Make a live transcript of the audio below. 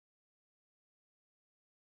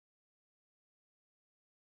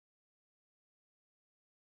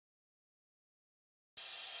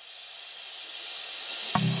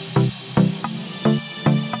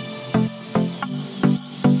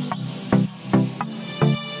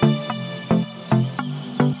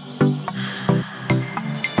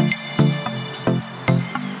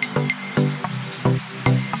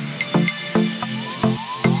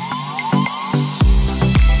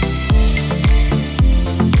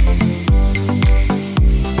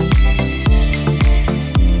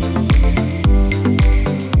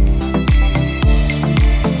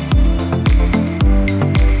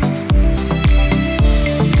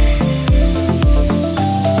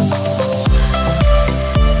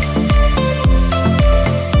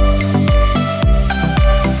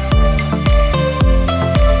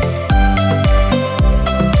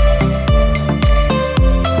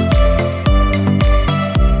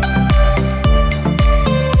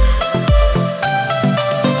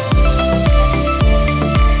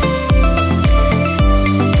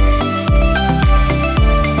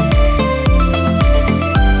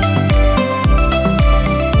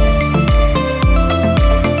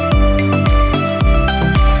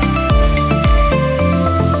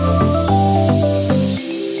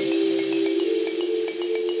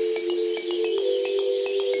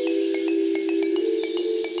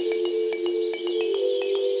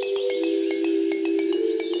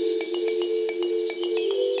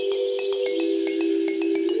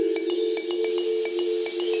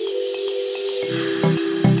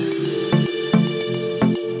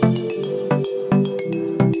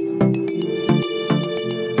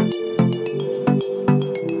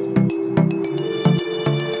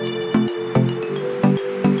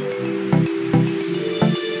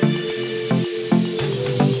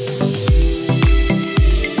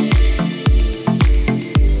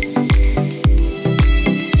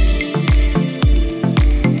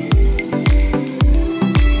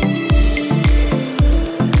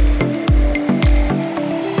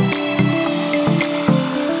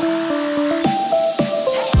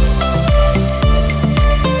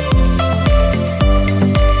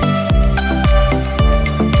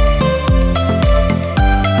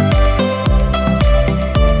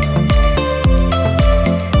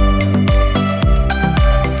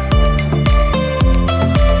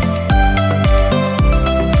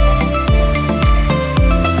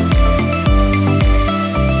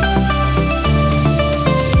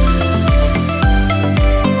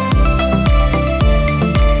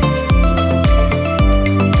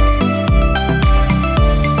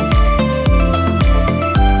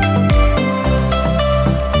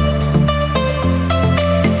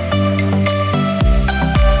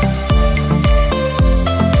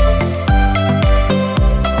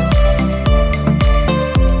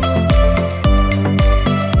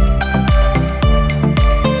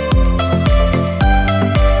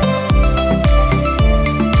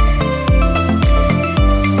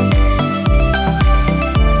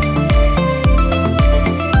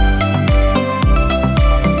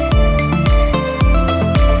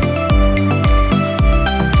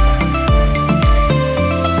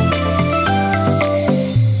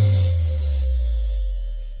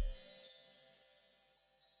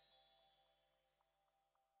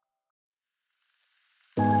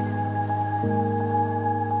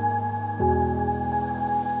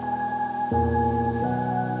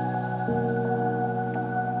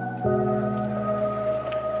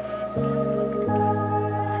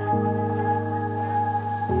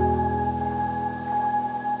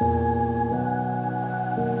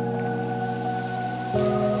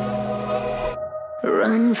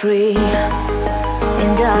Run free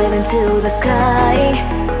and dive into the sky.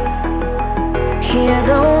 Hear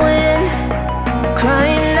the wind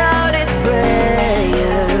crying out its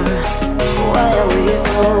prayer. Why are we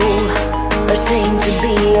so ashamed to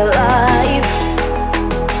be alive?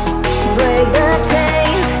 Break the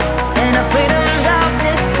chains and our freedom's ours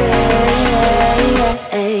to take.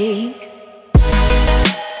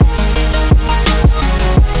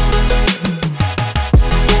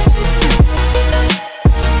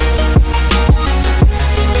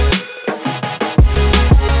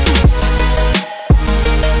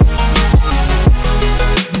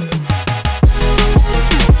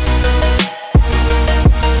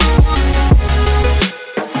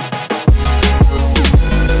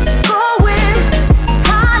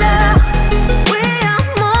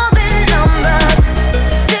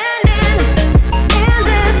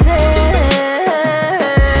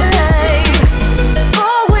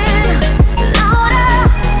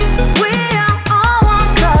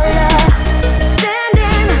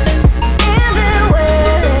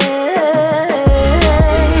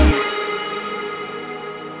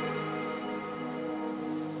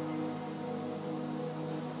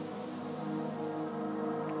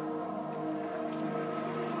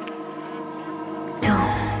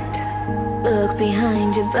 Look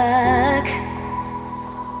behind your back.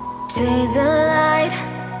 Chase a light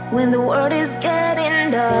when the world is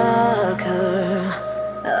getting darker.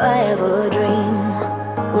 I have a dream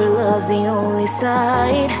where love's the only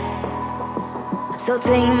side. So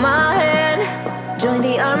take my hand, join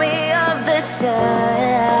the army of the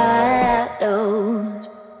shadows.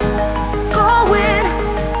 Going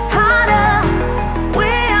harder,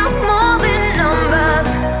 we are more than numbers,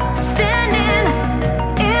 standing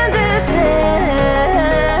in the shade.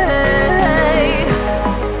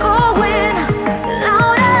 Going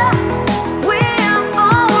louder, we are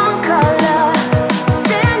all one color,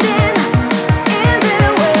 standing in the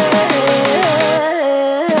way.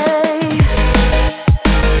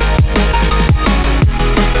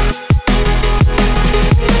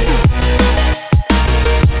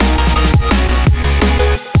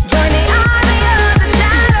 Join the army of the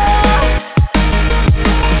shadows.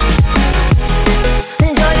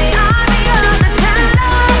 Join the army of the shadows.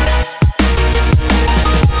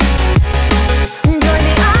 Join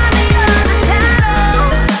the army of the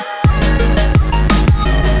shadows.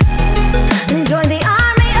 Join the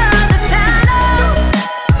army of the shadows.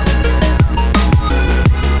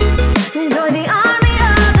 Join the army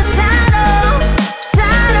of the shadows.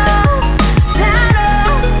 Shadows,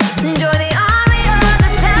 shadows. Join the army of the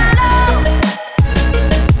shadows.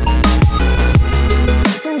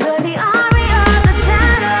 Join the army of the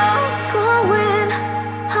shadows. Going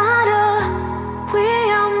harder, we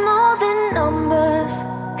are more than numbers,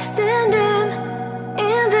 standing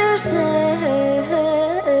in the shade.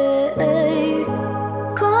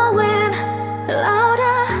 Going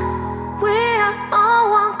louder, we are all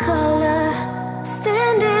one color,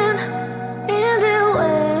 standing in the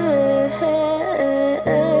way.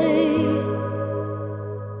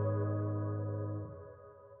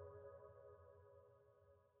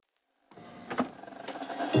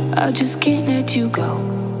 I just can't let you go.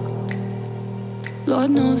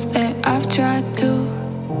 Lord knows that I've tried to.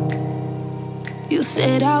 You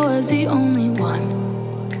said I was the only one.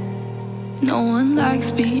 No one likes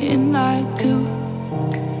being lied to.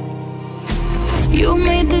 You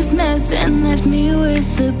made this mess and left me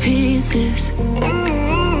with the pieces.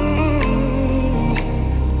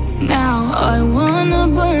 Now I wanna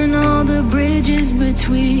burn all the bridges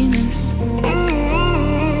between us.